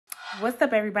What's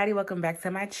up, everybody? Welcome back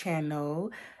to my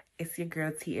channel. It's your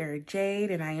girl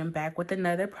IAmTierraJade, and I am back with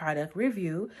another product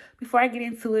review. Before I get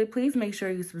into it, please make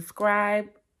sure you subscribe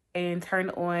and turn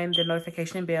on the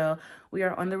notification bell. We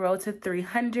are on the road to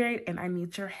 300, and I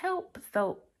need your help.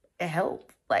 So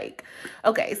help,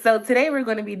 okay. So today we're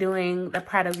going to be doing the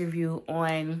product review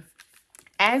on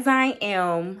As I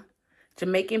Am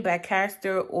Jamaican Black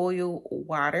Castor Oil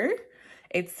Water.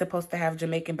 It's supposed to have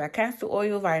Jamaican Black Castor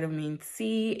Oil, vitamin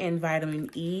C, and vitamin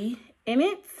E in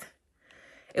it.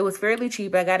 It was fairly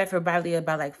cheap. I got it for probably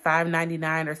about like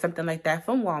 $5.99 or something like that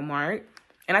from Walmart.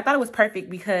 And I thought it was perfect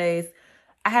because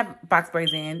I have box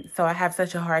braids in, so I have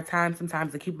such a hard time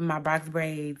sometimes of keeping my box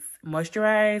braids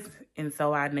moisturized. And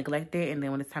so I neglect it. And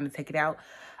then when it's time to take it out,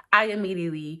 I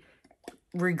immediately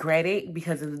regret it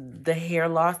because of the hair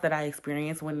loss that I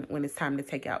experience when it's time to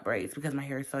take out braids because my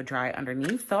hair is so dry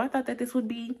underneath. So I thought that this would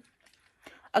be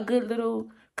a good little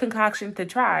concoction to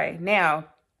try. Now,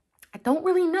 I don't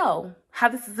really know how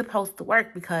this is supposed to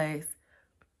work because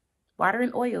water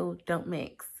and oil don't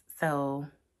mix. So,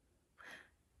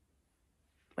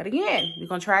 but again, we're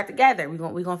going to try it together. We're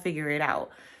going to figure it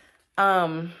out.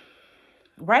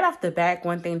 Right off the back,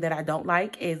 one thing that I don't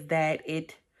like is that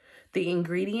the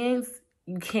ingredients,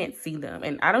 you can't see them.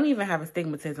 And I don't even have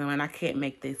astigmatism and I can't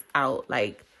make this out.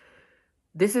 Like,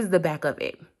 this is the back of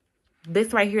it.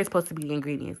 This right here is supposed to be the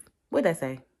ingredients. What'd I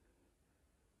say?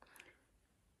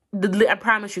 I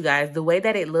promise you guys, the way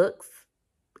that it looks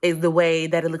is the way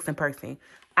that it looks in person.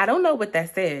 I don't know what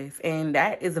that says. And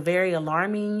that is very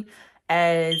alarming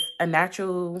as a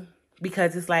natural,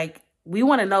 because it's like, we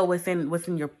want to know what's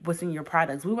in your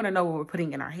products. We want to know what we're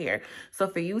putting in our hair. So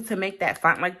for you to make that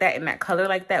font like that and that color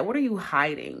like that, what are you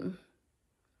hiding?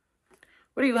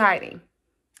 What are you hiding?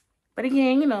 But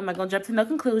again, I'm not going to jump to no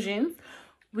conclusions.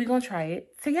 We're going to try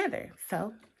it together.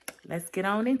 So let's get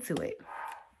on into it.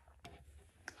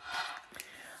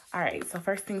 All right. So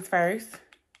first things first.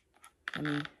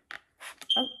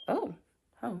 Oh,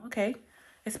 okay.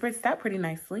 It spritzed out pretty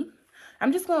nicely.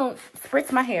 I'm just going to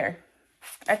spritz my hair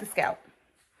at the scalp.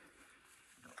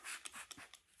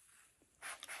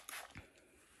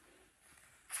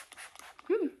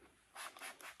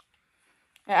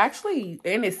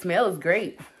 And it smells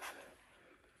great.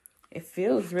 It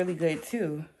feels really good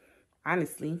too,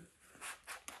 honestly.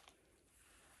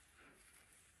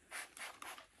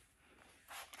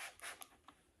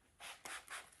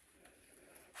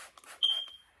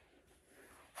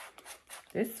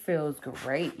 This feels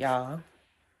great, y'all.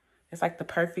 It's like the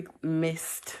perfect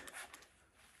mist.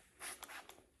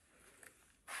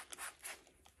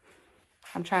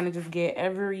 I'm trying to just get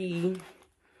every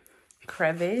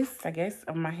crevice, I guess,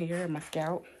 of my hair and my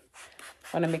scalp.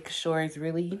 I want to make sure it's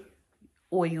really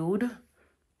oiled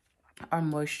or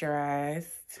moisturized.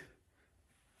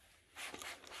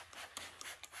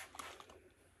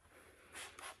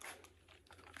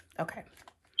 Okay.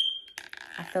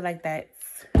 I feel like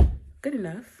that's good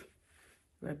enough.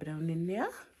 Rub it on in there.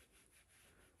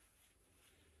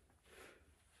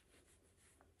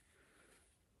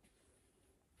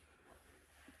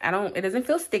 It doesn't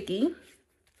feel sticky.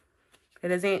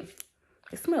 It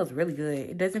smells really good.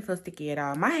 It doesn't feel sticky at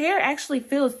all. My hair actually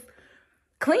feels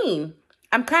clean.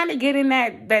 I'm kind of getting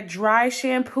that dry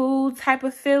shampoo type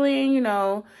of feeling,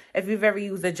 if you've ever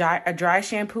used a dry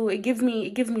shampoo, it gives me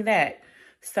that.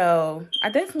 So I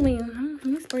definitely, let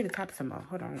me spray the top some more.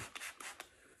 Hold on.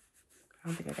 I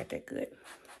don't think I got that good.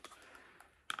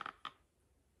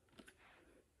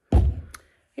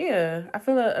 Yeah, I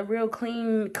feel a real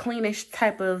cleanish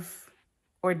type of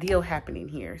ordeal happening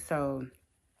here. So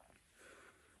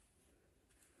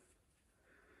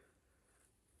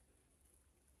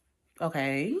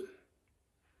okay.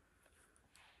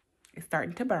 It's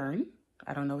starting to burn.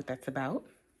 I don't know what that's about.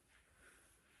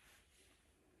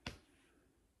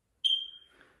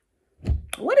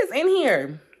 What is in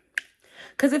here?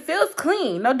 Because it feels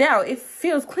clean. No doubt. It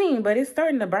feels clean, but it's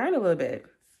starting to burn a little bit.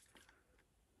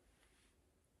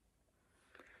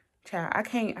 Child, I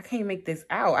can't make this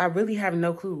out. I really have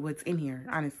no clue what's in here,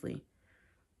 honestly.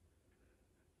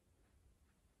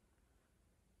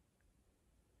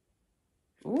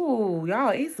 Ooh, y'all,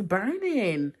 it's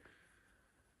burning.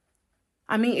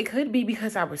 I mean, it could be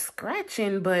because I was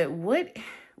scratching, but what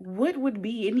would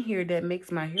be in here that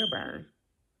makes my hair burn?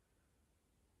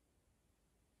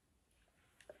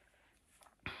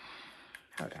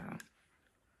 Hold on.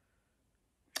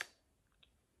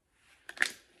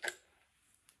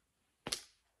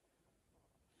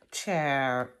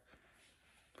 Child,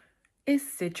 it's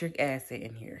citric acid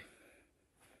in here.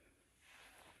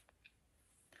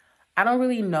 I don't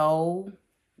really know,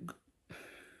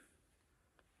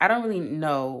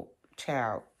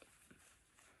 child.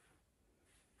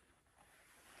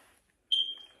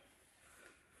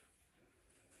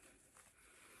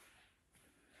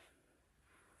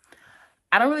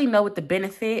 I don't really know what the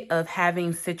benefit of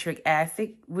having citric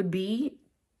acid would be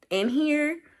in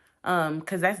here.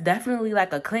 Because that's definitely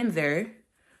like a cleanser.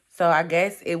 So I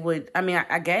guess it would, I mean,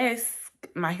 I guess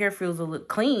my hair feels a little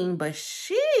clean, but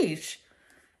sheesh,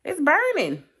 it's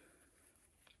burning.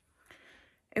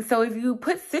 And so if you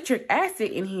put citric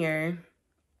acid in here,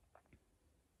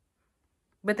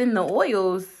 but then the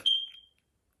oils,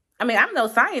 I mean, I'm no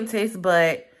scientist,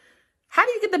 but how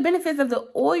do you get the benefits of the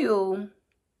oil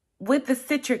with the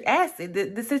citric acid?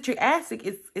 The citric acid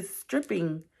is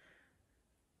stripping.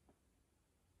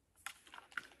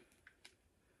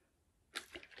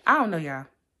 I don't know, y'all.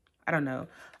 I don't know.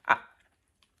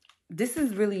 This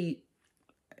is really,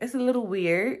 it's a little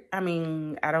weird. I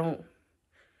mean, I don't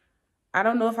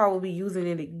know if I will be using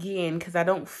it again because I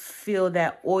don't feel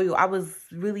that oil. I was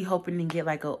really hoping to get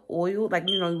like a oil, like,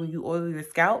 you know, when you oil your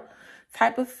scalp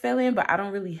type of feeling, but I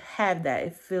don't really have that.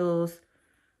 It feels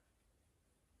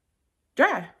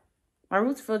dry. My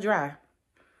roots feel dry.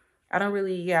 I don't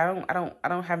really, yeah, I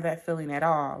don't have that feeling at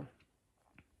all.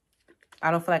 I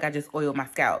don't feel like I just oiled my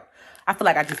scalp. I feel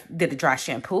like I just did a dry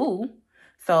shampoo.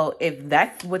 So if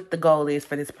that's what the goal is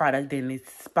for this product, then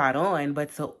it's spot on.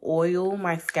 But to oil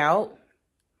my scalp,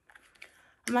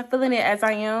 I'm not feeling it as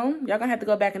I am. Y'all gonna have to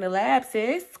go back in the lab,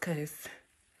 sis, because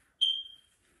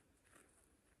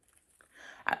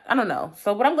I don't know.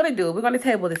 So what I'm gonna do, we're gonna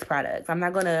table this product. I'm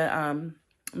not gonna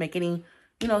make any,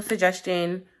 you know,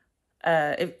 suggestion.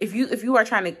 If you are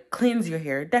trying to cleanse your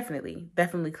hair, definitely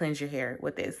cleanse your hair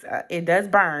with this. It does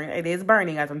burn. It is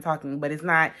burning as I'm talking, but it's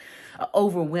not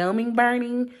overwhelming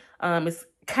burning. It's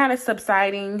kind of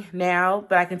subsiding now,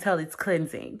 but I can tell it's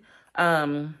cleansing.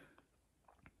 As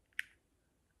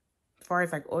far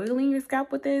as like oiling your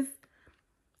scalp with this,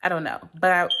 I don't know,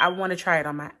 but I want to try it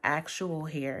on my actual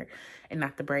hair and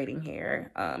not the braiding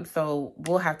hair. So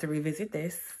we'll have to revisit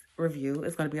this review.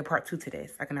 It's going to be a part 2 to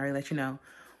this. I can already let you know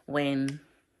when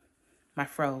my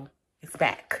fro is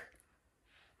back.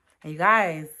 And you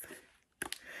guys,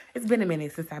 it's been a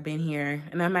minute since I've been here,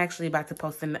 and I'm actually about to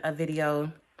post a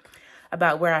video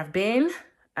about where I've been.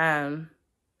 My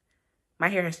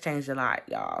hair has changed a lot,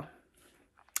 y'all.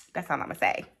 That's all I'm gonna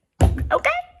say. Okay.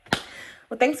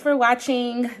 Well, thanks for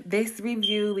watching this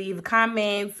review. Leave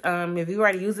comments. If you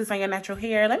already use this on your natural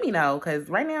hair, let me know, because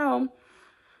right now,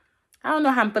 I don't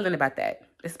know how I'm feeling about that,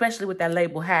 especially with that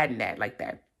label hiding that like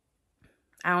that.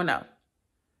 I don't know.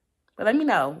 But let me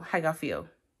know how y'all feel.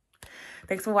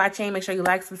 Thanks for watching. Make sure you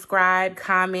like, subscribe,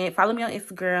 comment. Follow me on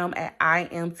Instagram at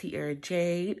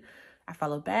IAmTierraJade. I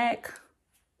follow back.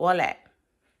 All that.